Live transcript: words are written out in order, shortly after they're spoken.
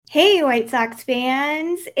Hey, White Sox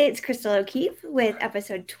fans! It's Crystal O'Keefe with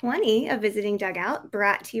episode 20 of Visiting Dugout,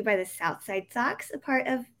 brought to you by the Southside Sox, a part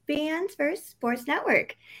of Fans First Sports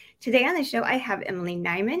Network. Today on the show, I have Emily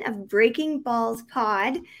Nyman of Breaking Balls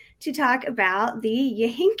Pod to talk about the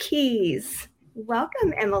Yankees.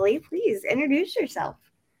 Welcome, Emily. Please introduce yourself.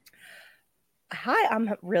 Hi,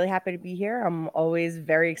 I'm really happy to be here. I'm always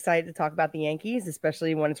very excited to talk about the Yankees,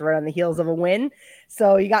 especially when it's right on the heels of a win.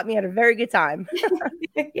 So you got me at a very good time.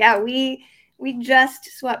 Yeah, we just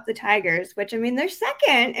swept the Tigers, which I mean they're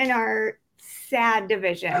second in our sad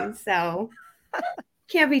division, so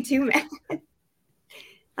can't be too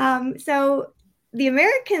mad. So the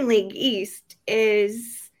American League East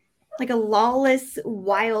is like a lawless,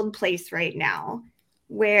 wild place right now,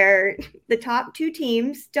 where the top two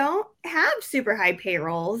teams don't have super high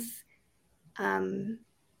payrolls. Um,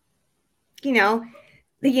 you know,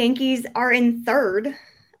 the Yankees are in third.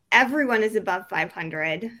 Everyone is above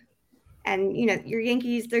 500. And, your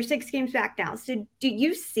Yankees, they're 6 games back now. So do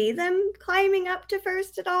you see them climbing up to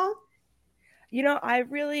first at all? I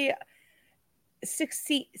really six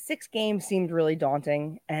games seemed really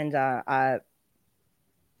daunting, and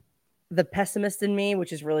the pessimist in me,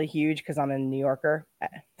 which is really huge because I'm a New Yorker,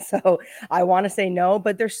 so I want to say no.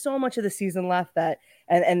 But there's so much of the season left that,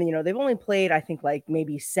 and they've only played I think like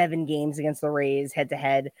maybe 7 games against the Rays head to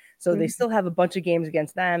head, so they still have a bunch of games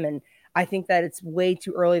against them, and I think that it's way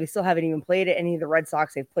too early. They still haven't even played any of the Red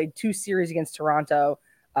Sox. They've played 2 series against Toronto,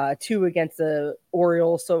 2 against the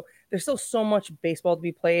Orioles, so there's still so much baseball to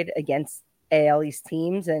be played against AL East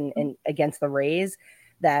teams and against the Rays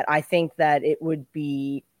that I think that it would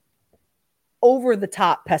be over the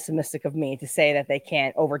top pessimistic of me to say that they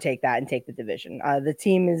can't overtake that and take the division. This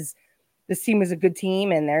team is a good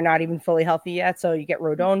team, and they're not even fully healthy yet. So you get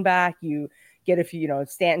Rodon back, you get a few,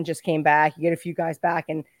 Stanton just came back, you get a few guys back,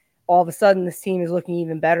 and all of a sudden this team is looking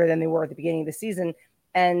even better than they were at the beginning of the season.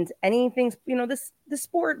 And anything's, this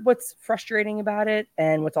sport, what's frustrating about it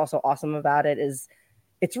and what's also awesome about it is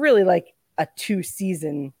it's really like a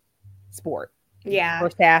 2-season sport. Yeah.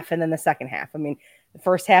 First half and then the second half. I mean, the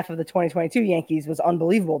first half of the 2022 Yankees was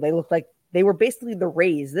unbelievable. They looked like they were basically the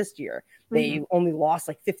Rays this year. They only lost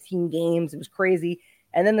like 15 games. It was crazy.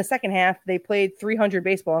 And then the second half, they played 300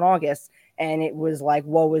 baseball in August, and it was like,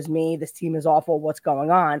 woe is me. This team is awful. What's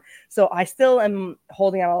going on? So I still am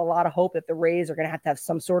holding out a lot of hope that the Rays are going to have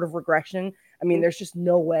some sort of regression. I mean, there's just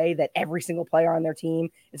no way that every single player on their team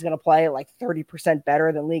is going to play like 30%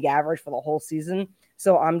 better than league average for the whole season.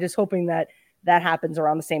 So I'm just hoping that happens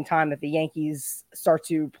around the same time that the Yankees start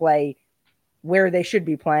to play where they should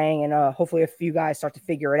be playing, and hopefully a few guys start to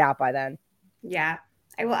figure it out by then. Yeah,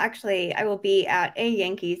 I will be at a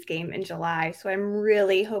Yankees game in July, so I'm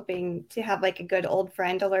really hoping to have like a good old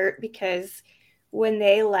friend alert, because when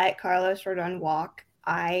they let Carlos Rodon walk,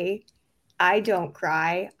 I don't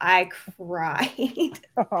cry. I cried.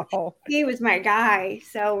 Oh. He was my guy.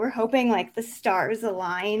 So we're hoping like the stars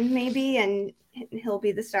align maybe, and he'll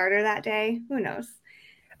be the starter that day. Who knows?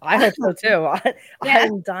 I hope so too. Yeah.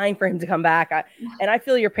 I'm dying for him to come back. And I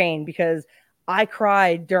feel your pain because I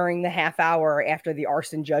cried during the half hour after the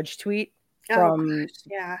Arson Judge tweet from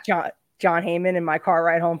John Heyman in my car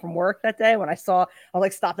ride home from work that day. When I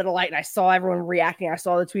like stopped at a light and I saw everyone reacting. I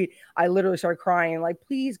saw the tweet. I literally started crying and like,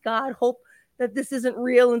 please God, hope that this isn't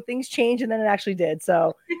real and things change. And then it actually did.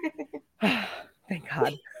 So thank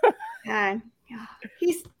God. Yeah.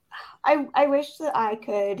 I wish that I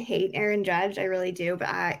could hate Aaron Judge. I really do,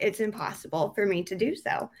 but it's impossible for me to do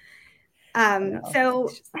so. So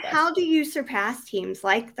how do you surpass teams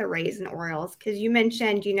like the Rays and Orioles? Because you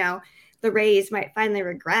mentioned, the Rays might finally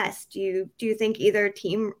regress. Do you think either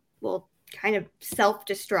team will kind of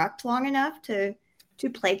self-destruct long enough to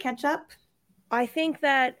play catch up? I think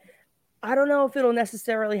that I don't know if it'll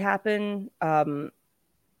necessarily happen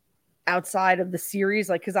outside of the series,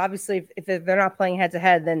 like because obviously if they're not playing head to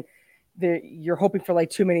head, then you're hoping for like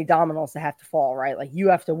too many dominoes to have to fall, right? Like you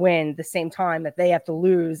have to win the same time that they have to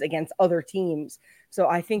lose against other teams. So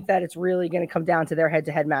I think that it's really going to come down to their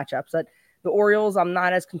head-to-head matchups. That the Orioles, I'm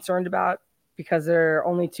not as concerned about because they're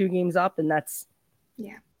only 2 games up, and that's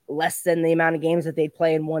less than the amount of games that they'd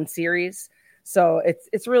play in one series. So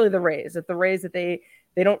it's really the Rays. That the Rays that they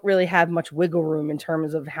don't really have much wiggle room in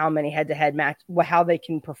terms of how many head-to-head how they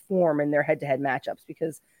can perform in their head-to-head matchups,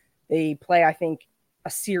 because they play, I think, a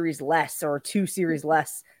series less or 2 series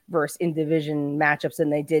less versus in division matchups than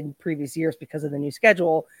they did in previous years because of the new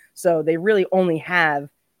schedule. So they really only have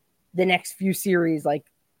the next few series, like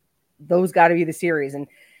those got to be the series. And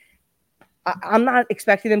I'm not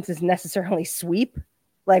expecting them to necessarily sweep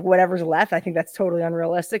like whatever's left. I think that's totally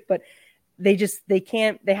unrealistic, but they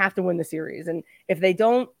have to win the series. And if they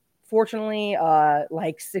don't, Fortunately,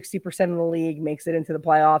 like 60% of the league makes it into the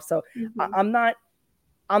playoffs. So Mm-hmm.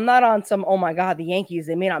 I'm not on some, oh my God, the Yankees,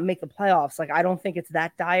 they may not make the playoffs. Like, I don't think it's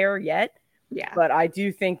that dire yet, Yeah. but I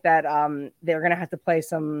do think that they're going to have to play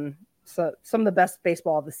some of the best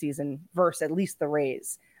baseball of the season versus at least the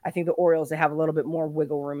Rays. I think the Orioles, they have a little bit more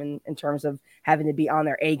wiggle room in terms of having to be on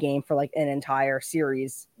their A game for like an entire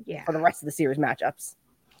series Yeah. for the rest of the series matchups.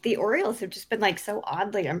 The Orioles have just been like so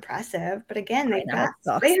oddly impressive. But again, I know, it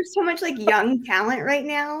they sucks. have so much like young talent right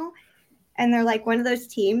now. And they're like one of those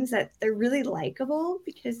teams that they're really likable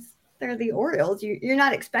because they're the Orioles. You're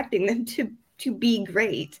not expecting them to be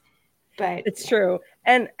great. But It's true.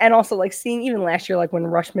 And also like seeing even last year, like when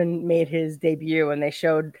Rushman made his debut and they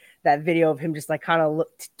showed that video of him just like kind of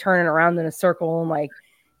turning around in a circle and like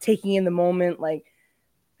taking in the moment, like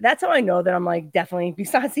that's how I know that I'm like definitely,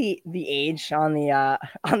 besides the age on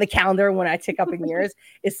the calendar when I tick up in years,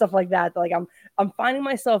 is stuff like that. Like I'm finding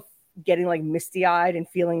myself getting like misty eyed and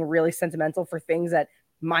feeling really sentimental for things that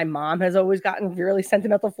my mom has always gotten really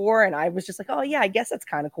sentimental for. And I was just like, oh yeah, I guess that's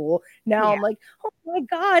kind of cool. Now yeah. I'm like, oh my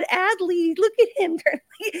God, Adley, look at him.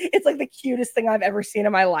 It's like the cutest thing I've ever seen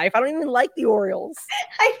in my life. I don't even like the Orioles.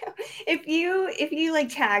 I know. If you like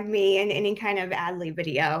tag me in any kind of Adley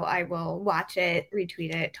video, I will watch it,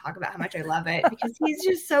 retweet it, talk about how much I love it because he's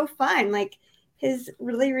just so fun. Like his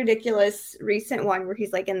really ridiculous recent one where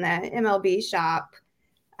he's like in the MLB shop.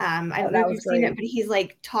 I Oh, don't know that if was you've seen great. it, but he's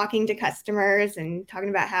like talking to customers and talking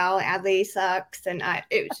about how Adley sucks, and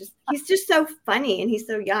it was just he's just so funny and he's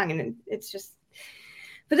so young, and it's just.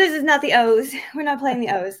 But this is not the O's. We're not playing the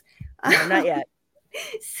O's. No, not yet.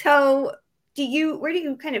 So, where do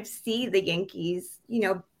you kind of see the Yankees,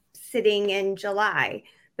 sitting in July?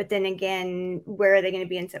 But then again, where are they going to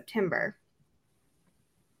be in September?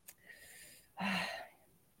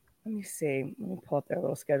 Let me see. Let me pull up their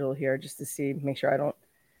little schedule here just to see, make sure I don't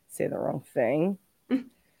say the wrong thing.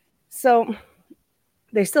 So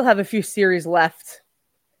they still have a few series left.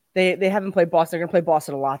 They haven't played Boston. They're going to play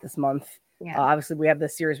Boston a lot this month. Yeah. Obviously, we have the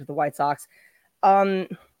series with the White Sox. The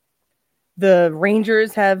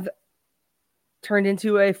Rangers have turned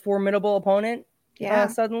into a formidable opponent. Yeah.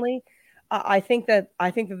 Suddenly. I think that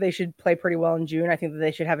they should play pretty well in June. I think that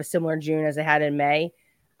they should have a similar June as they had in May.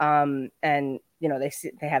 And they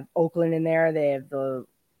have Oakland in there. They have the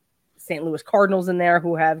St. Louis Cardinals in there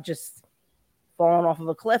who have just fallen off of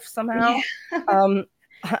a cliff somehow. Yeah.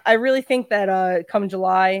 I really think that come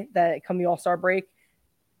July, that come the All-Star break,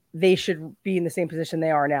 they should be in the same position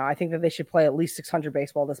they are now. I think that they should play at least 600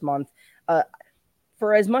 baseball this month.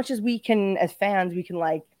 For as much as we can, as fans, we can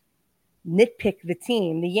like nitpick the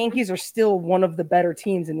team. The Yankees are still one of the better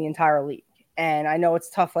teams in the entire league. And I know it's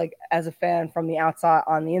tough, like as a fan from the outside,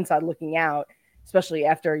 on the inside looking out, especially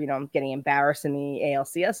after, getting embarrassed in the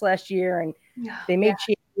ALCS last year. And they made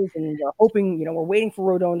changes and we're hoping, we're waiting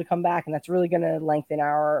for Rodon to come back, and that's really going to lengthen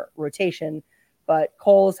our rotation. But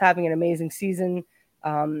Cole is having an amazing season.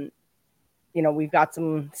 We've got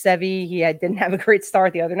some Sevy. He didn't have a great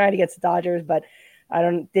start the other night against the Dodgers, but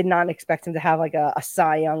did not expect him to have like a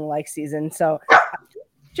Cy Young like season. So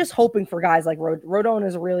just hoping for guys like Rodon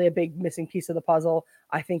is really a big missing piece of the puzzle.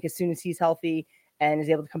 I think as soon as he's healthy and is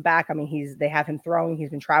able to come back, I mean, they have him throwing. He's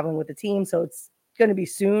been traveling with the team, so it's going to be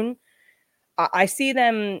soon. I see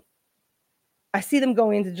them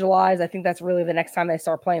going into July. I think that's really the next time they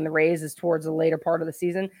start playing the Rays is towards the later part of the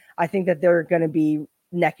season. I think that they're going to be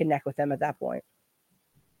neck and neck with them at that point.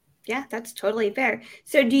 Yeah, that's totally fair.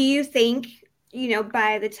 So do you think,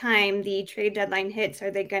 by the time the trade deadline hits,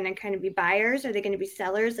 are they going to kind of be buyers? Are they going to be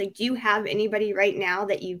sellers? Like, do you have anybody right now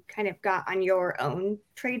that you kind of got on your own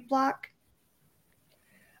trade block?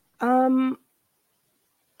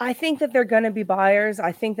 I think that they're going to be buyers.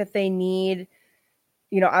 I think that they need,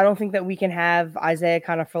 I don't think that we can have Isaiah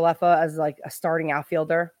kind of Falefa as like a starting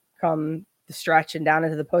outfielder come the stretch and down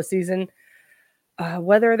into the postseason.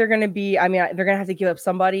 Whether they're going to be, I mean, they're going to have to give up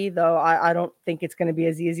somebody, though. I don't think it's going to be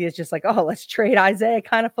as easy as just like, oh, let's trade Isaiah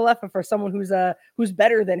kind of Falefa for someone who's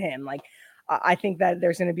better than him. Like, I think that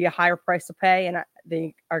there's going to be a higher price to pay, and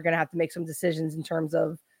they are going to have to make some decisions in terms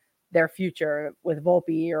of their future with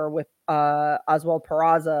Volpe or with Oswald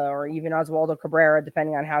Peraza or even Oswaldo Cabrera,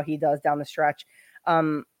 depending on how he does down the stretch.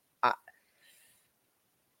 So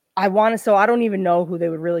I don't even know who they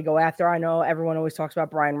would really go after. I know everyone always talks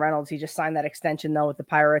about Brian Reynolds. He just signed that extension though with the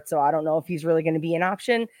Pirates. So I don't know if he's really going to be an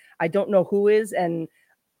option. I don't know who is. And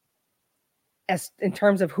as in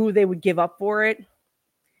terms of who they would give up for it,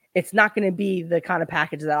 it's not going to be the kind of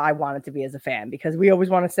package that I want it to be as a fan, because we always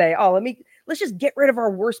want to say, oh, let's just get rid of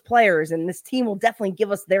our worst players. And this team will definitely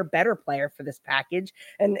give us their better player for this package.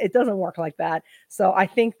 And it doesn't work like that. So I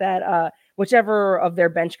think that, whichever of their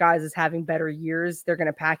bench guys is having better years, they're going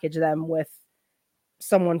to package them with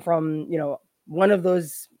someone from, one of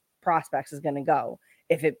those prospects is going to go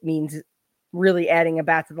if it means really adding a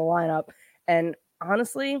bat to the lineup. And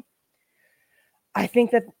honestly, I think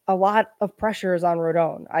that a lot of pressure is on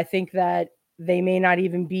Rodon. I think that it may not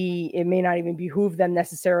even behoove them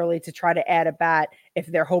necessarily to try to add a bat if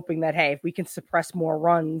they're hoping that, hey, if we can suppress more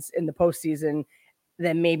runs in the postseason,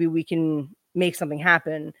 then maybe we can make something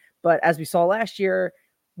happen. But as we saw last year,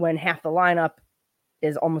 when half the lineup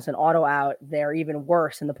is almost an auto out, they're even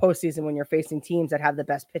worse in the postseason when you're facing teams that have the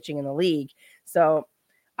best pitching in the league. So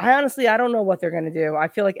I don't know what they're going to do. I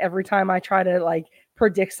feel like every time I try to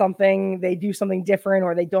predict something, they do something different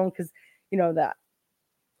or they don't, because that.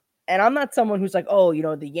 And I'm not someone who's like, oh,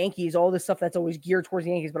 the Yankees, all this stuff that's always geared towards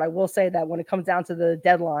the Yankees. But I will say that when it comes down to the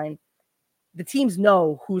deadline, the teams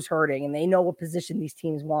know who's hurting and they know what position these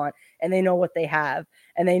teams want and they know what they have.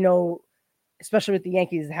 And they know, especially with the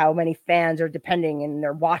Yankees, how many fans are depending and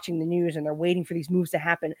they're watching the news and they're waiting for these moves to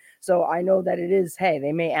happen. So I know that it is, hey,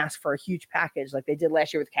 they may ask for a huge package like they did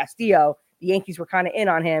last year with Castillo. The Yankees were kind of in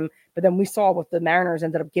on him, but then we saw what the Mariners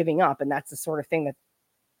ended up giving up. And that's the sort of thing that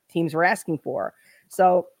teams were asking for.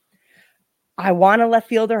 So I want a left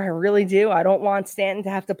fielder. I really do. I don't want Stanton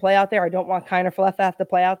to have to play out there. I don't want Kiner Falefa to have to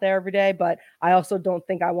play out there every day, but I also don't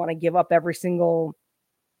think I want to give up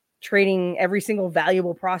trading every single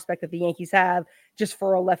valuable prospect that the Yankees have just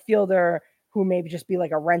for a left fielder who maybe just be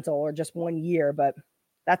like a rental or just 1 year. But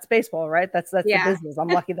that's baseball, right? That's the business. I'm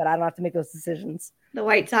lucky that I don't have to make those decisions. The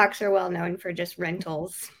White Sox are well known for just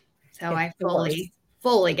rentals. So I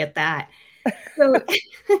fully get that. So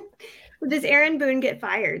does Aaron Boone get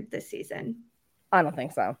fired this season? I don't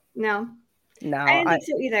think so. No. I didn't think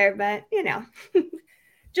so either, but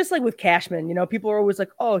just like with Cashman, people are always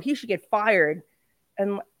like, oh, he should get fired.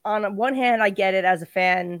 And on one hand, I get it as a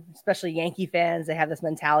fan, especially Yankee fans. They have this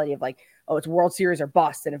mentality of like, oh, it's World Series or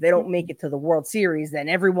bust. And if they don't make it to the World Series, then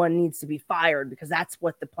everyone needs to be fired because that's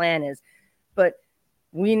what the plan is. But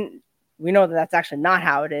we know that that's actually not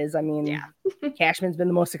how it is. I mean, Cashman's been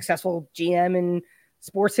the most successful GM in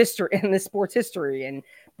sports history. And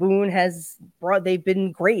Boone they've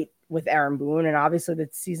been great with Aaron Boone. And obviously the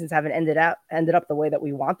seasons haven't ended up the way that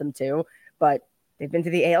we want them to, but they've been to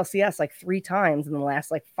the ALCS like 3 times in the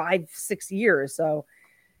last 5-6 years. So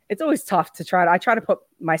it's always tough to I try to put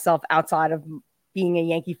myself outside of being a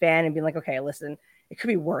Yankee fan and being like, okay, listen, it could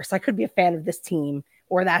be worse. I could be a fan of this team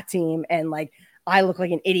or that team. And I look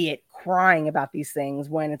like an idiot crying about these things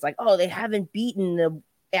when it's like, oh, they haven't beaten the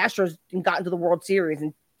Astros and gotten to the World Series.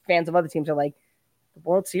 And fans of other teams are like, the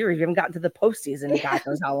World Series, we haven't gotten to the postseason in God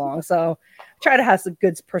knows how long. So try to have some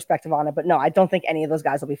good perspective on it. But no, I don't think any of those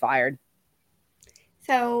guys will be fired.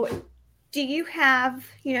 So do you have,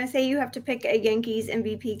 say you have to pick a Yankees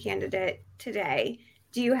MVP candidate today.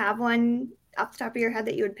 Do you have one off the top of your head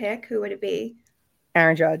that you would pick? Who would it be?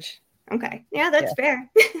 Aaron Judge. Okay. Yeah, that's fair.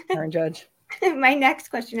 Aaron Judge. My next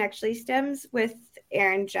question actually stems with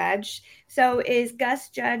Aaron Judge. So is Gus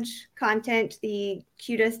Judge content the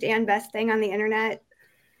cutest and best thing on the internet?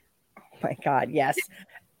 Oh my God, yes.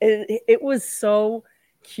 It was so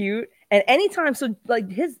cute. And anytime, so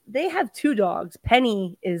they have 2 dogs.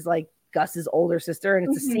 Penny is Gus's older sister, and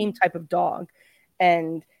it's the same type of dog.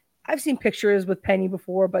 And I've seen pictures with Penny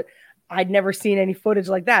before, but I'd never seen any footage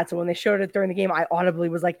like that. So when they showed it during the game, I audibly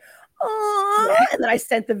was like, oh, and then I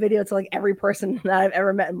sent the video to every person that I've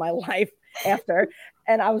ever met in my life after.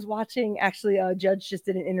 And I was watching, actually, Judge just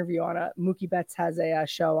did an interview on Mookie Betts has a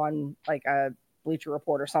show on a Bleacher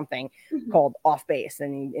Report or something called Off Base,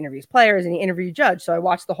 and he interviews players and he interviewed Judge. So I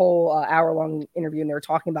watched the whole hour-long interview, and they were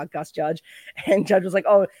talking about Gus Judge, and Judge was like,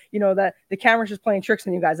 oh, that the camera's just playing tricks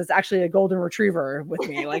on you guys. It's actually a golden retriever with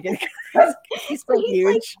me. He's so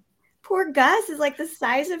huge. Poor Gus is the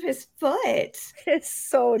size of his foot. It's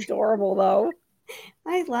so adorable, though.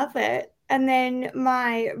 I love it. And then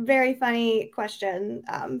my very funny question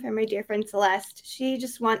from my dear friend Celeste. She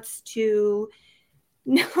just wants to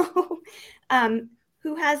know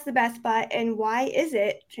who has the best butt and why is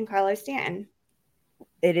it Giancarlo Stanton?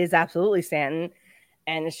 It is absolutely Stanton.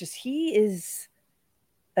 And it's just, he is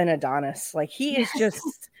an Adonis. He is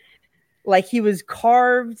just he was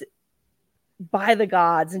carved by the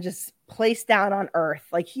gods and just placed down on earth.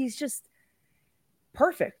 He's just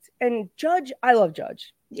perfect. And Judge, I love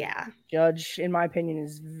Judge. Yeah. Judge, in my opinion,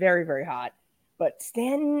 is very, very hot. But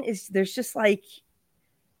Stanton there's just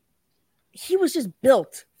he was just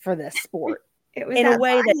built for this sport. It was in a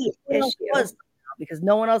way that was because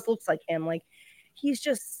no one else looks like him. He's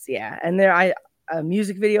just, yeah. And a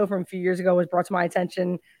music video from a few years ago was brought to my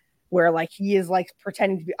attention. where like he is like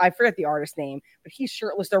pretending to be, I forget the artist name, but he's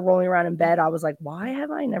shirtless, they're rolling around in bed. I was like, why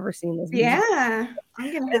have I never seen this music? Yeah,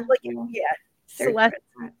 I'm gonna It's have like, to yeah, search Celeste,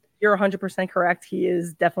 for that. you're 100% correct. He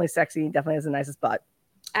is definitely sexy. He definitely has the nicest butt.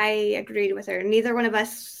 I agreed with her. Neither one of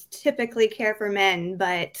us typically care for men,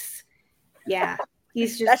 but yeah,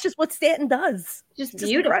 he's That's just what Stanton does. just It's just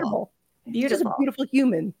beautiful. incredible. He's just a Beautiful. beautiful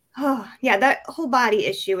human. Oh, yeah, that whole body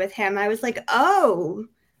issue with him, I was like, oh,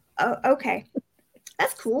 okay.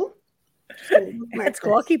 That's cool. Just gonna That's bookmark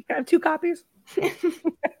cool. I'll this. keep, I have 2 copies.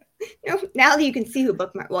 Now that you can see who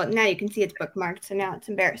bookmarked, well, now you can see it's bookmarked, so now it's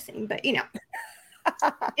embarrassing. But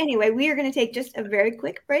anyway, we are going to take just a very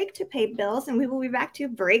quick break to pay bills, and we will be back to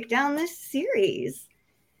break down this series.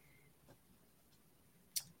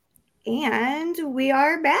 And we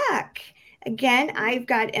are back. Again, I've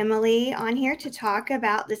got Emily on here to talk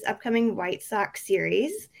about this upcoming White Sox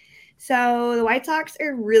series. So the White Sox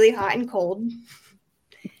are really hot and cold.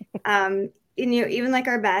 Even like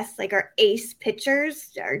our best, like our ace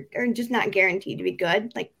pitchers are just not guaranteed to be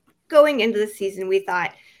good. Like going into the season, we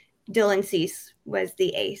thought Dylan Cease was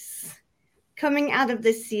the ace. Coming out of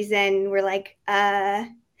this season, we're like,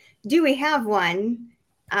 do we have one?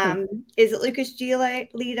 Is it Lucas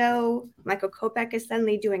Giolito? Michael Kopech is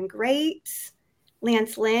suddenly doing great.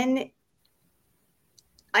 Lance Lynn,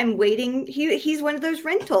 I'm waiting. He's one of those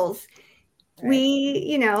rentals.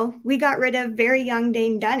 Right. We got rid of very young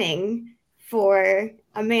Dane Dunning for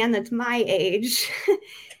a man that's my age.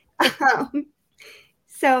 um,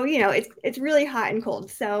 so it's really hot and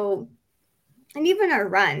cold. So, and even our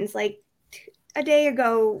runs, like a day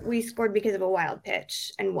ago, we scored because of a wild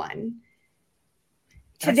pitch and won.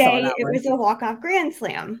 I saw Today, that it one. was a walk-off grand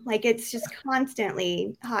slam. Like it's just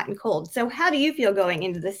constantly hot and cold. So, how do you feel going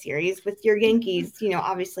into the series with your Yankees?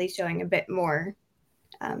 Obviously showing a bit more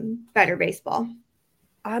better baseball.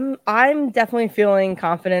 I'm definitely feeling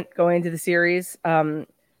confident going into the series.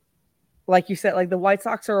 Like you said, like the White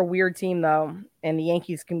Sox are a weird team though, and the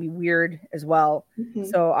Yankees can be weird as well. Mm-hmm.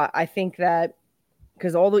 So I think that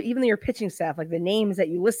because although even your pitching staff, like the names that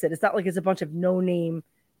you listed, it's not like it's a bunch of no name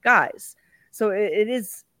guys. So it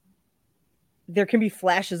is, there can be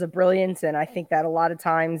flashes of brilliance, and I think that a lot of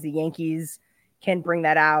times the Yankees can bring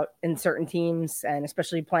that out in certain teams, and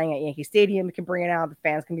especially playing at Yankee Stadium, it can bring it out. The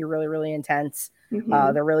fans can be really, really intense.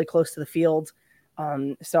 Mm-hmm. They're really close to the field.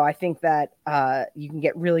 So I think that you can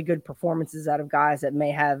get really good performances out of guys that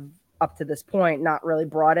may have up to this point not really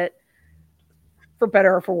brought it, for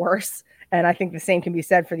better or for worse. And I think the same can be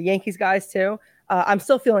said for the Yankees guys too. I'm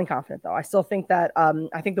still feeling confident though. I still think that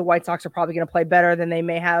I think the White Sox are probably going to play better than they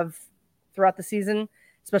may have throughout the season,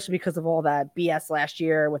 especially because of all that BS last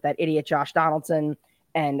year with that idiot Josh Donaldson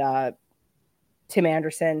and Tim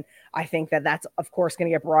Anderson. I think that that's of course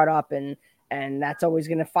going to get brought up, and that's always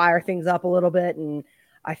going to fire things up a little bit. And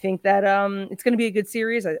I think that it's going to be a good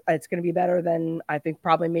series. It's going to be better than I think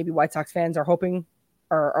probably maybe White Sox fans are hoping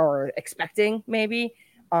or expecting maybe.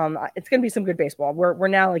 It's going to be some good baseball. We're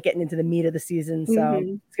now like getting into the meat of the season, so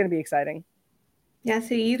Mm-hmm. it's going to be exciting. Yeah,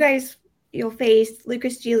 so you'll face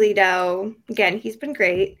Lucas Giolito. Again, he's been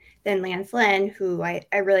great. Then Lance Lynn, who I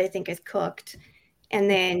really think is cooked. And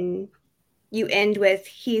then you end with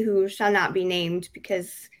he who shall not be named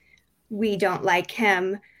because we don't like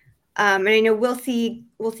him. And I know we'll see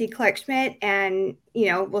Clark Schmidt, and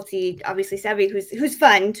we'll see obviously Sevy, who's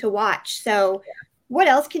fun to watch. So what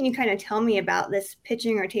else can you kind of tell me about this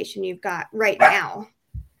pitching rotation you've got right now?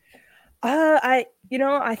 I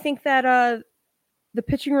think that the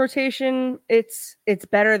pitching rotation, it's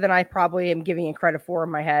better than I probably am giving it credit for in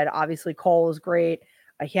my head. Obviously, Cole is great.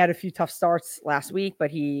 He had a few tough starts last week, but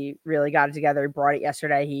he really got it together. He brought it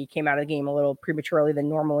yesterday. He came out of the game a little prematurely than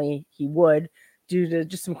normally he would due to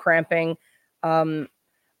just some cramping.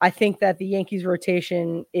 I think that the Yankees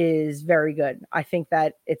rotation is very good. I think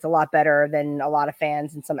that it's a lot better than a lot of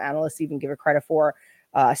fans and some analysts even give it credit for.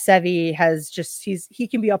 Sevy has he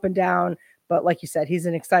can be up and down, but like you said, he's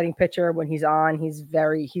an exciting pitcher when he's on.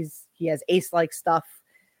 He has ace like stuff.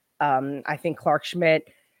 I think Clark Schmidt,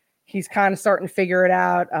 he's kind of starting to figure it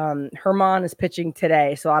out. Herman is pitching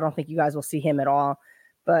today, so I don't think you guys will see him at all.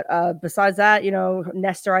 But besides that,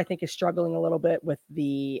 Nestor I think is struggling a little bit with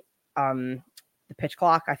the pitch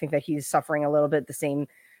clock. I think that he's suffering a little bit the same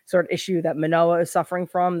sort of issue that Manoah is suffering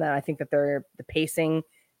from. That I think that the pacing,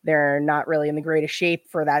 they're not really in the greatest shape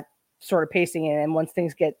for that sort of pacing. And once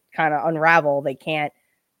things get kind of unravel, they can't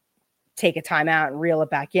take a timeout and reel it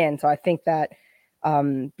back in. So I think that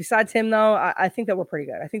besides him, though, I think that we're pretty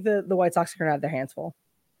good. I think the White Sox are going to have their hands full.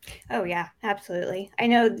 Oh yeah, absolutely. I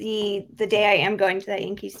know the day I am going to that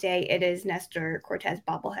Yankees Day, it is Nestor Cortez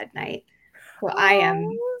bobblehead night. So I am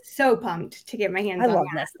Oh, so pumped to get my hands I on love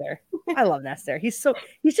Nestor. I love Nestor. He's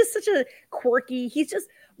just such a quirky. He's just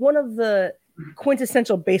one of the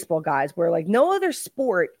quintessential baseball guys where like no other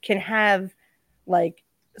sport can have like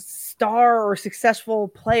star or successful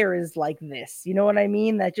players like this. You know what I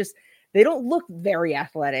mean? That just they don't look very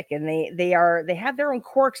athletic and they have their own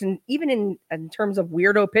quirks, and even in terms of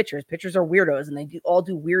weirdo pitchers are weirdos and all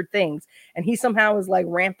do weird things, and he somehow is like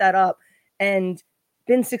ramped that up and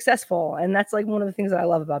been successful. And that's like one of the things that I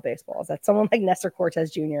love about baseball is that someone like Nestor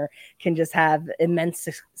Cortez Jr. can just have immense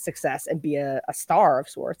success and be a star of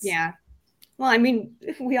sorts. Yeah. Well, I mean,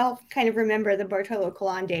 we all kind of remember the Bartolo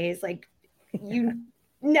Colon days. Like, you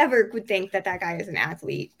never would think that that guy is an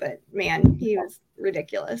athlete, but man, he was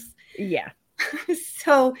ridiculous. Yeah.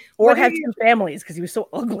 So, Or what are had you? two families because he was so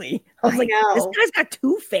ugly. I was I like, this know. guy's got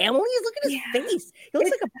two families. Look at his Yeah. face. He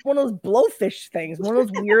looks It's like one of those blowfish things, one of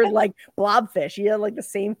those weird like blobfish. He had like the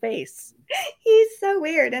same face. He's so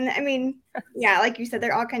weird. And I mean, yeah, like you said,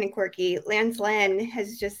 they're all kind of quirky. Lance Lynn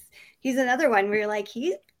has just he's another one where you're like,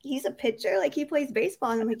 he's a pitcher, like he plays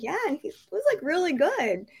baseball. And I'm like, yeah, and he was like really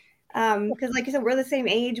good. Because like I said, we're the same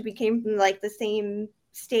age, we came from like the same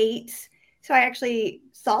state. So I actually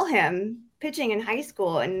saw him pitching in high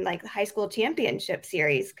school and like the high school championship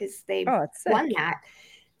series because they Oh, it's won sick. that.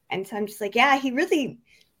 And so I'm just like, yeah, he really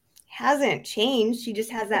hasn't changed. He just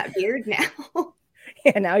has that beard now.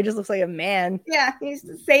 Yeah, now he just looks like a man. Yeah, he's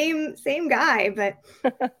the same guy, but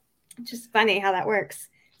it's just funny how that works.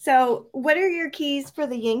 So, what are your keys for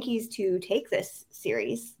the Yankees to take this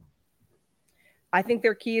series? I think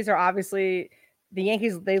their keys are obviously the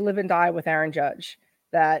Yankees. They live and die with Aaron Judge.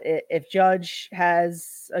 That if Judge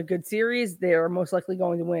has a good series, they are most likely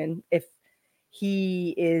going to win. If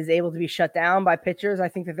he is able to be shut down by pitchers, I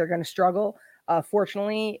think that they're going to struggle.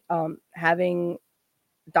 Fortunately, having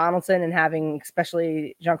Donaldson and having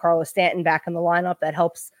especially Giancarlo Stanton back in the lineup, that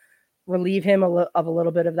helps relieve him of a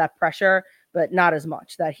little bit of that pressure, but not as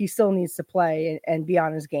much. That he still needs to play and be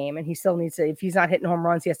on his game, and he still needs to. If he's not hitting home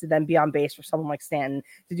runs, he has to then be on base for someone like Stanton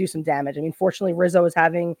to do some damage. I mean, fortunately, Rizzo is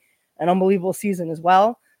having an unbelievable season as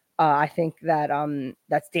well. I think that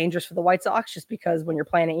that's dangerous for the White Sox just because when you're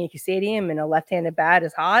playing at Yankee Stadium and a left-handed bat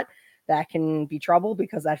is hot, that can be trouble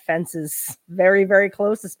because that fence is very, very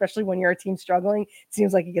close, especially when you're a team struggling. It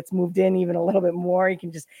seems like it gets moved in even a little bit more. You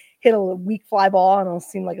can just hit a weak fly ball and it'll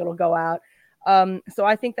seem like it'll go out. So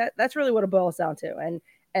I think that that's really what it boils down to.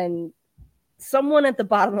 And someone at the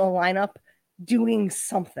bottom of the lineup doing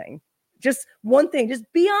something. Just one thing, just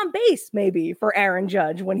be on base maybe for Aaron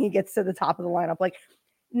Judge when he gets to the top of the lineup. Like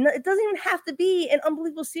it doesn't even have to be an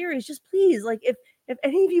unbelievable series. Just please, like if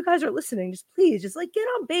any of you guys are listening, just please, just like get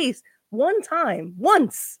on base one time,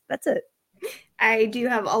 once. That's it. I do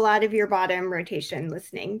have a lot of your bottom rotation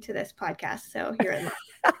listening to this podcast, so you're in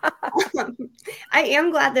luck. I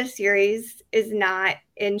am glad this series is not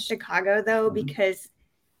in Chicago, though, because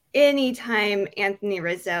anytime Anthony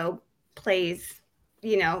Rizzo plays,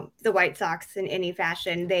 the White Sox in any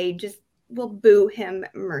fashion, they just will boo him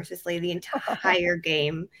mercilessly the entire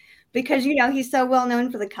game because, he's so well known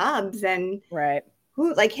for the Cubs and right.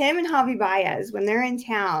 Like him and Javi Baez, when they're in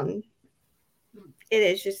town,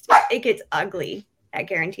 it gets ugly at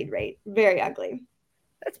guaranteed rate. Very ugly.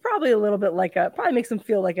 That's probably a little bit like probably makes them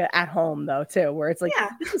feel like at home though too, where it's like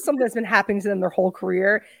this is something that's been happening to them their whole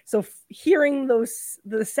career. So hearing the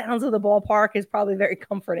sounds of the ballpark is probably very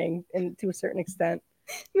comforting and to a certain extent.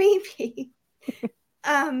 Maybe.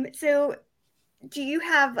 So do you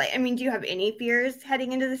have any fears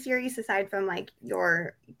heading into the series aside from like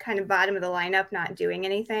your kind of bottom of the lineup not doing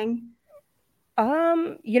anything?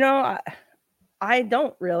 I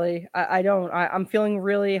don't really. I don't. I'm feeling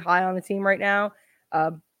really high on the team right now.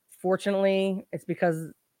 Fortunately, it's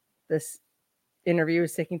because this interview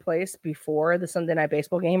is taking place before the Sunday Night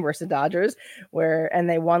Baseball game versus Dodgers, and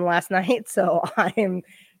they won last night. So I am,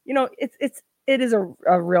 it is a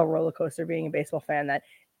real roller coaster being a baseball fan. That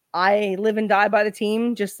I live and die by the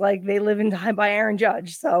team, just like they live and die by Aaron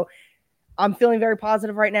Judge. So I'm feeling very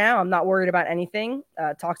positive right now. I'm not worried about anything.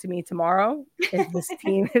 Talk to me tomorrow. If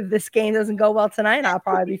this game doesn't go well tonight, I'll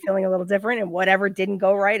probably be feeling a little different. And whatever didn't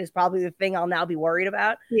go right is probably the thing I'll now be worried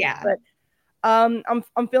about. Yeah. But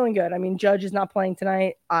I'm feeling good. I mean, Judge is not playing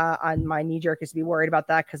tonight. My knee jerk is to be worried about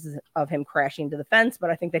that because of him crashing into the fence. But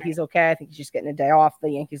I think that he's okay. I think he's just getting a day off. The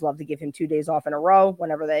Yankees love to give him 2 days off in a row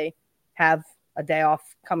whenever they have a day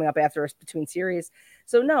off coming up after us between series.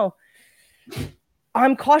 So no.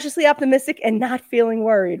 I'm cautiously optimistic and not feeling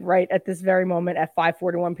worried right at this very moment at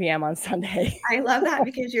 5:41 p.m. on Sunday. I love that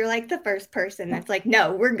because you're like the first person that's like,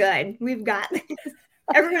 no, we're good. We've got this.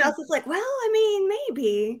 Everyone else is like, well, I mean,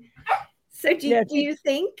 maybe. So Yeah, do you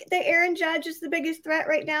think that Aaron Judge is the biggest threat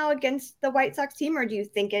right now against the White Sox team, or do you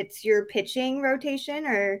think it's your pitching rotation,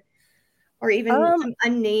 or even um, some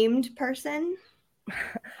unnamed person?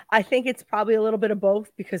 I think it's probably a little bit of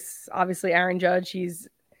both because obviously Aaron Judge,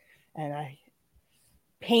 and I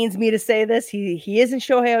pains me to say this, he isn't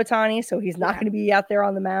Shohei Ohtani, so he's not Yeah. going to be out there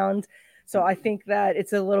on the mound. So I think that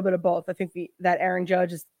it's a little bit of both. I think that Aaron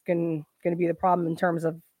Judge is going to be the problem in terms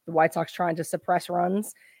of the White Sox trying to suppress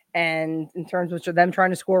runs, and in terms of them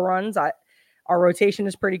trying to score runs. Our rotation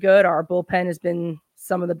is pretty good. Our bullpen has been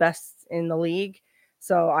some of the best in the league.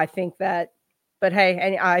 So I think that, but hey,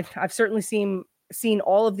 and I've certainly seen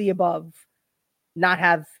all of the above not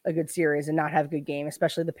have a good series and not have a good game,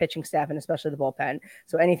 especially the pitching staff and especially the bullpen.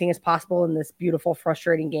 So anything is possible in this beautiful,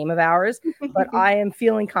 frustrating game of ours. But I am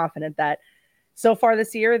feeling confident that so far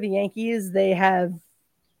this year, the Yankees, they have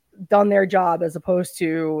done their job as opposed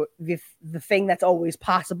to the thing that's always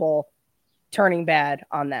possible turning bad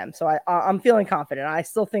on them. So I'm feeling confident. I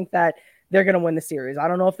still think that they're going to win the series. I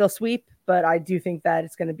don't know if they'll sweep, but I do think that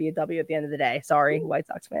it's going to be a W at the end of the day. Sorry, White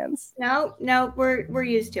Sox fans. No, we're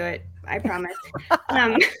used to it. I promise.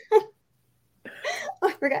 Um,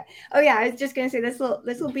 I forgot. Oh yeah, I was just gonna say this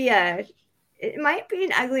will be a. It might be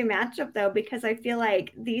an ugly matchup though because I feel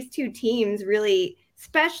like these two teams really,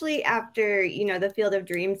 especially after the Field of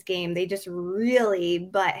Dreams game, they just really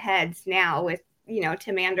butt heads now with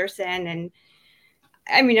Tim Anderson, and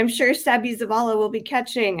I mean I'm sure Sebi Zavala will be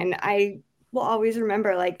catching, and I will always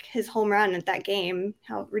remember like his home run at that game,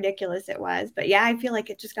 how ridiculous it was. But yeah, I feel like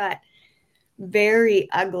it just got very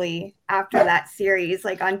ugly after that series.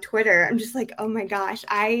 Like on Twitter, I'm just like, oh my gosh,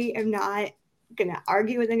 I am not gonna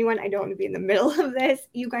argue with anyone. I don't want to be in the middle of this.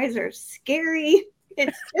 You guys are scary.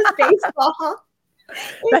 It's just baseball.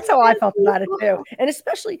 That's It's how I just felt about it too. baseball. And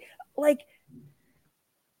especially like,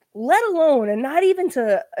 let alone, and not even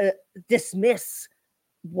to dismiss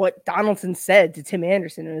what Donaldson said to Tim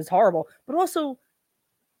Anderson, and it was horrible, but also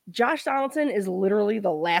Josh Donaldson is literally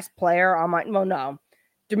the last player on my, well, no,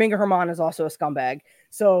 Domingo Herman is also a scumbag.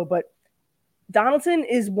 So, but Donaldson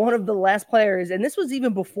is one of the last players, and this was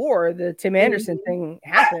even before the Tim Anderson Mhm. thing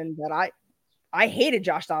happened, that I hated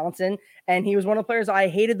Josh Donaldson, and he was one of the players I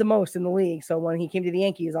hated the most in the league. So when he came to the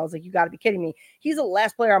Yankees, I was like, you got to be kidding me. He's the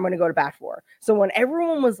last player I'm going to go to bat for. So when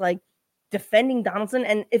everyone was like defending Donaldson,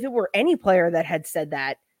 and if it were any player that had said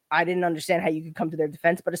that, I didn't understand how you could come to their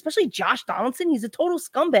defense, but especially Josh Donaldson, he's a total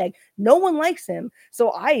scumbag. No one likes him.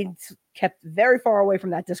 So I kept very far away from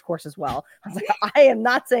that discourse as well. I was like, I am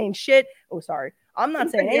not saying shit. Oh, sorry. I'm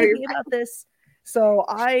not saying No, you're anything about this. So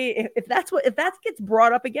if that gets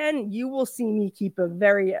brought up again, you will see me keep a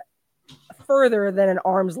very further than an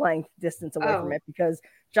arm's length distance away from Oh, it, because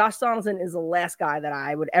Josh Donaldson is the last guy that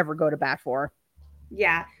I would ever go to bat for.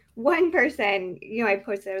 yeah. One person, I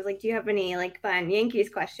posted, I was like, do you have any like fun Yankees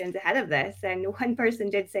questions ahead of this? And one person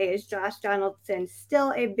did say, is Josh Donaldson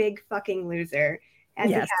still a big fucking loser as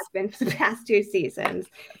he Yes. has been for the past two seasons?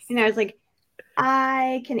 And I was like,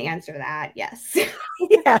 I can answer that. Yes.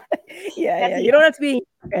 Yeah. Yeah. You don't have to be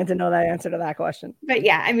a fan to know that answer to that question. But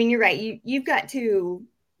yeah, I mean, you're right. You've got two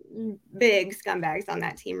big scumbags on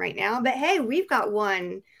that team right now. But hey, we've got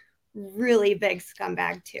one really big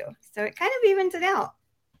scumbag too. So it kind of evens it out.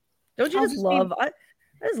 Don't you I'll just just be love I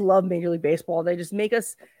just love Major League Baseball. They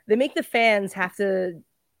make the fans have to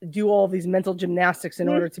do all these mental gymnastics in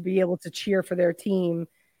order to be able to cheer for their team.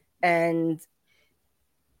 And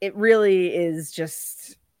it really is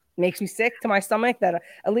just makes me sick to my stomach that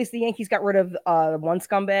at least the Yankees got rid of one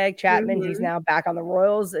scumbag, Chapman. He's mm-hmm. now back on the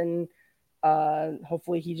Royals, and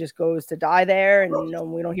hopefully he just goes to die there, and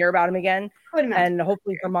we don't hear about him again. And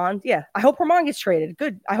hopefully Herman, yeah, I hope Herman gets traded.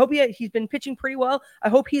 Good. I hope he's been pitching pretty well. I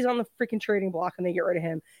hope he's on the freaking trading block and they get rid of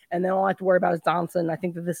him. And then all I have to worry about is Donaldson. I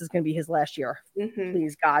think that this is going to be his last year. Mm-hmm.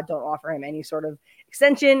 Please, God, don't offer him any sort of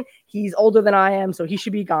extension. He's older than I am, so he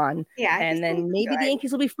should be gone. Yeah, and then maybe the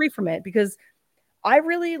Yankees will be free from it, because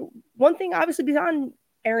one thing obviously beyond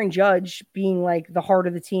Aaron Judge being like the heart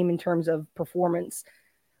of the team in terms of performance,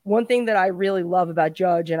 one thing that I really love about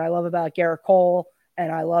Judge, and I love about Garrett Cole,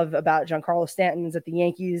 and I love about Giancarlo Stanton, is that the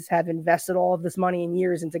Yankees have invested all of this money and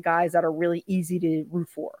years into guys that are really easy to root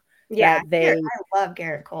for. Yeah, I love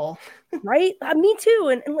Garrett Cole. Right? Me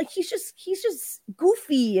too. And like he's just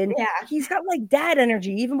goofy, and yeah, he's got like dad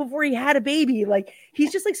energy even before he had a baby. Like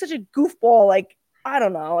he's just like such a goofball. Like I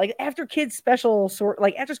don't know, like after school special sort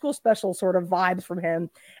of vibes from him,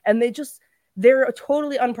 and they're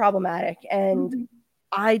totally unproblematic, and mm-hmm.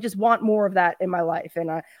 I just want more of that in my life.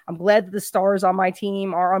 And I'm glad that the stars on my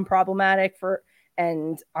team are unproblematic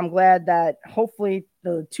And I'm glad that hopefully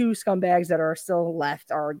the two scumbags that are still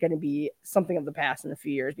left are going to be something of the past in a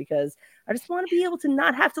few years, because I just want to be able to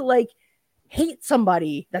not have to like hate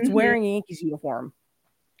somebody that's Mhm. wearing a Yankees uniform.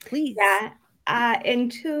 Please. Yeah. In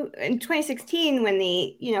 2016, when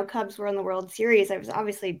the Cubs were in the World Series, I was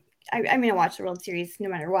obviously I mean I watch the World Series no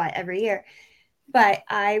matter what every year, but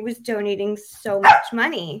I was donating so much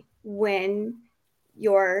money when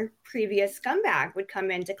your previous scumbag would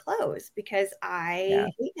come in to close because I Yeah.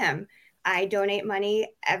 hate him. I donate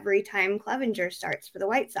money every time Clevenger starts for the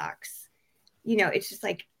White Sox. It's just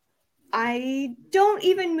like I don't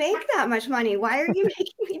even make that much money. Why are you making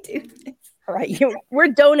me do this? All right. We're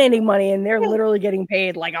donating money and they're literally getting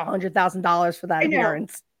paid like $100,000 for that I know.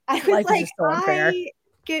 appearance. I was Life is like, just so unfair. I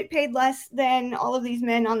get paid less than all of these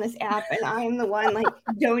men on this app, and I am the one like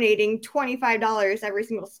donating $25 every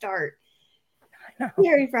single start. No.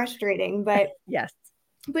 Very frustrating, Yes.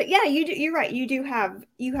 but yeah, you're right. You have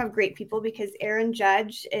great people because Aaron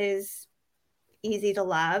Judge is easy to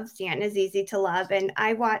love. Stanton is easy to love, and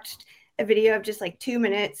I watched a video of just like 2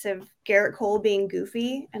 minutes of Garrett Cole being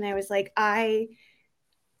goofy, and I was like, I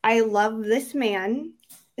love this man,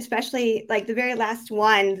 especially like the very last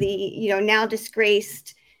one, the now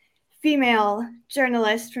disgraced female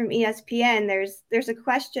journalist from ESPN. There's a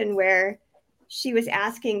question where she was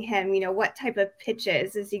asking him, what type of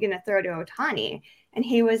pitches is he going to throw to Otani? And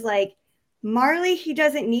he was like, Marley, he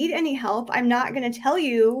doesn't need any help. I'm not going to tell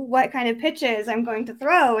you what kind of pitches I'm going to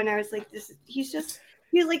throw. And I was like, he's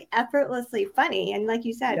like effortlessly funny. And like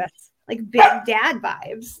you said, Yes. like big dad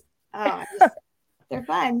vibes. Oh, they're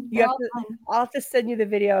fun. You They're have all to. fun. I'll have to send you the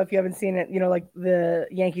video if you haven't seen it. Like the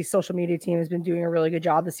Yankees social media team has been doing a really good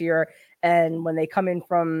job this year. And when they come in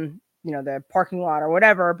from the parking lot or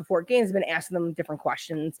whatever before games, have been asking them different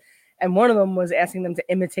questions. And one of them was asking them to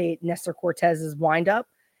imitate Nestor Cortez's windup.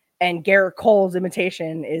 And Garrett Cole's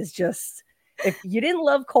imitation is just. If you didn't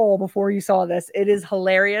love Cole before you saw this, it is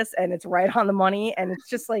hilarious and it's right on the money. And it's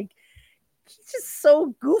just like he's just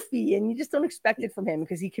so goofy and you just don't expect it from him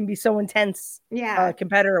because he can be so intense Yeah.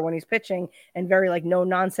 competitor when he's pitching and very like no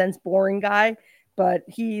nonsense boring guy, but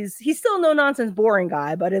he's still a no nonsense boring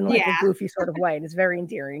guy but in like a Yeah. goofy sort of way, and it's very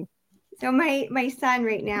endearing. So my son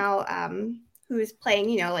right now, who's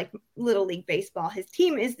playing, like little league baseball, his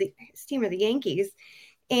team are the Yankees,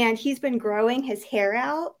 and he's been growing his hair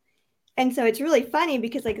out. And so it's really funny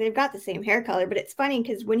because like they've got the same hair color, but it's funny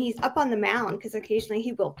because when he's up on the mound, because occasionally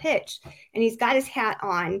he will pitch and he's got his hat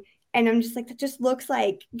on, and I'm just like, that just looks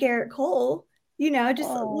like Garrett Cole, just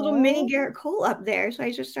a little mini Oh, Garrett Cole up there. So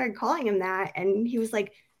I just started calling him that, and he was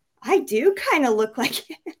like, I do kind of look like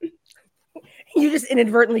him. you just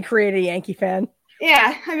inadvertently created a Yankee fan.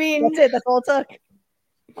 Yeah, I mean, That's it. That's all it took.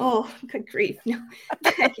 oh, good grief. No.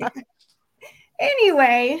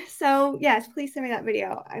 Anyway, so yes, please send me that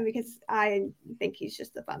video because I think he's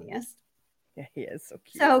just the funniest. Yeah, he is so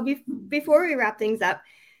cute. So before we wrap things up,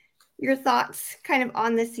 your thoughts kind of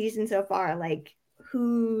on this season so far, like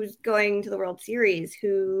who's going to the World Series,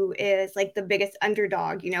 who is like the biggest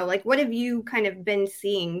underdog, like what have you kind of been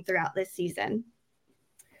seeing throughout this season?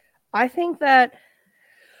 I think the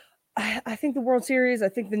World Series, I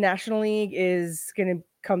think the National League is going to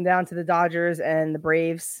come down to the Dodgers and the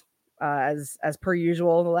Braves, as per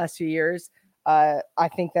usual in the last few years. I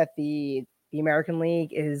think that the American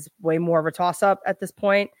League is way more of a toss up at this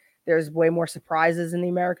point. There's way more surprises in the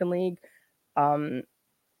American League.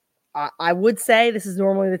 I would say this is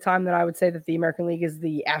normally the time that I would say that the American League is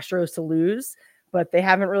the Astros to lose, but they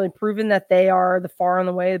haven't really proven that they are the far and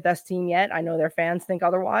away the best team yet. I know their fans think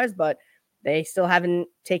otherwise, but they still haven't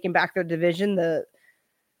taken back their division.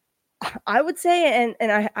 I would say,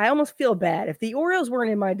 and I almost feel bad. If the Orioles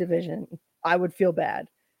weren't in my division, I would feel bad.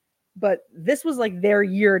 But this was like their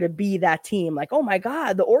year to be that team. Like, oh my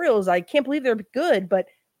God, the Orioles, I can't believe they're good, but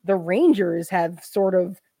the Rangers have sort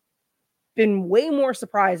of been way more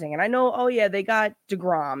surprising. And I know, oh yeah, they got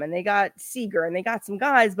DeGrom and they got Seager and they got some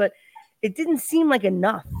guys, but it didn't seem like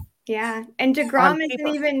enough. Yeah, and On DeGrom isn't paper.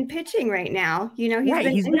 even pitching right now. He's Right.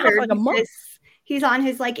 been He's been out for injured. like a month. He's on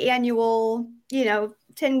his like annual,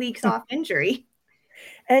 10 weeks off injury.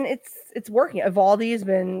 And it's working. Evaldi has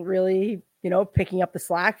been really, picking up the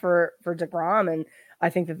slack for DeGrom. And I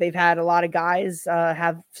think that they've had a lot of guys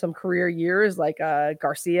have some career years like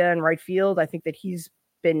Garcia in right field. I think that he's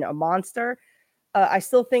been a monster. I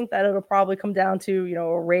still think that it'll probably come down to,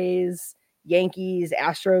 a Rays, Yankees,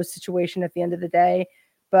 Astros situation at the end of the day.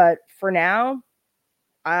 But for now,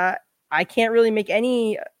 I can't really make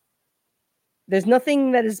any. There's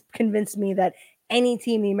nothing that has convinced me that any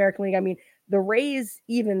team in the American League, I mean, the Rays,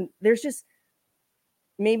 even, there's just,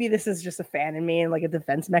 maybe this is just a fan in me and like a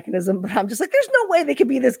defense mechanism, but I'm just like, there's no way they could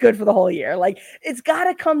be this good for the whole year. Like, it's got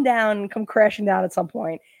to come down, come crashing down at some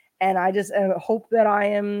point. And I just hope that I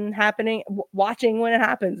am watching when it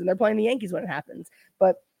happens, and they're playing the Yankees when it happens.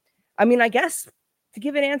 But I mean, I guess to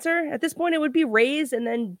give an answer at this point, it would be Rays and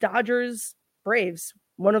then Dodgers, Braves.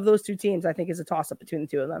 One of those two teams, I think, is a toss up between the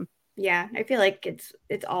two of them. Yeah, I feel like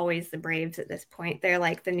it's always the Braves at this point. They're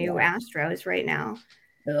like the new Astros right now.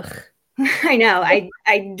 Ugh. I know.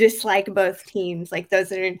 I dislike both teams. Like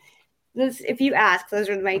those, if you ask, those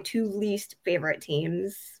are my two least favorite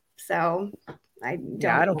teams. So I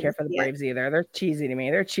don't care for the Braves either. They're cheesy to me.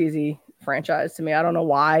 They're a cheesy franchise to me. I don't know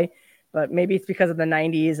why, but maybe it's because of the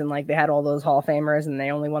 90s and like they had all those Hall of Famers and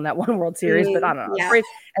they only won that one World Series. But I don't know. Yeah.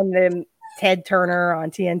 And then Ted Turner on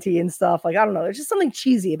TNT and stuff. Like, I don't know. There's just something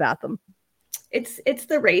cheesy about them. It's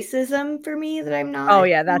the racism for me that I'm not. Oh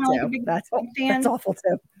yeah, that's that's awful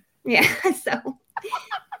too. Yeah. So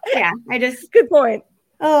yeah, I just good point.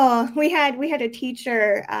 Oh, we had a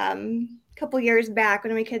teacher a couple years back.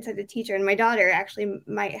 One of my kids had a teacher, and my daughter actually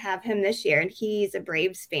might have him this year, and he's a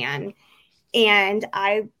Braves fan. And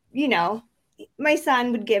I, my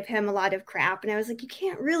son would give him a lot of crap, and I was like, you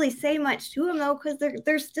can't really say much to him though, because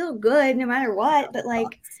they're still good no matter what. But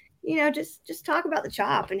like, just talk about the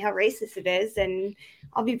chop and how racist it is, and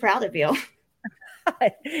I'll be proud of you.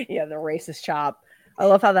 Yeah, the racist chop. I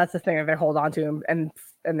love how that's the thing that they hold on to him, and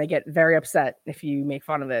they get very upset if you make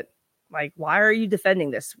fun of it. Like, why are you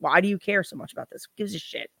defending this? Why do you care so much about this? Who gives a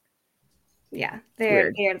shit? Yeah,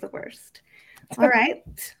 they're the worst. All right.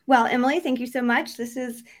 Well, Emily, thank you so much. This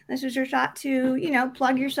was your shot to,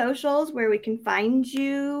 plug your socials, where we can find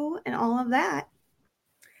you and all of that.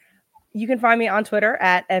 You can find me on Twitter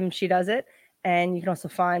at MSheDoesIt, and you can also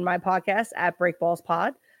find my podcast at Breakballs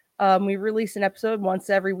Pod. We release an episode once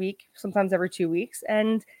every week, sometimes every 2 weeks.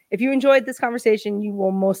 And if you enjoyed this conversation, you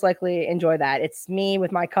will most likely enjoy that. It's me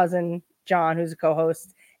with my cousin, John, who's a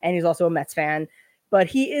co-host, and he's also a Mets fan. But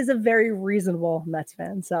he is a very reasonable Mets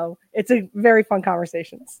fan. So it's a very fun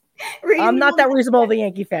conversation. I'm not that reasonable of a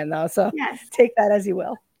Yankee fan, though. So take that as you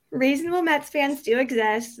will. Reasonable Mets fans do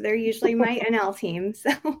exist. They're usually my NL team.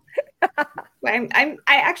 So I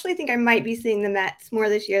actually think I might be seeing the Mets more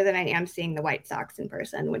this year than I am seeing the White Sox in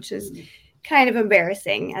person, which is kind of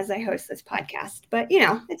embarrassing as I host this podcast. But,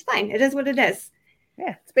 it's fine. It is what it is.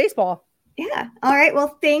 Yeah, it's baseball. Yeah. All right.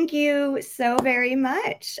 Well, thank you so very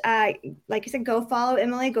much. Like I said, go follow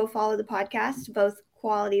Emily. Go follow the podcast. Both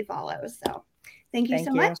quality follows. So thank you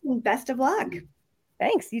so much, and best of luck.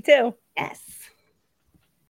 Thanks. You too. Yes.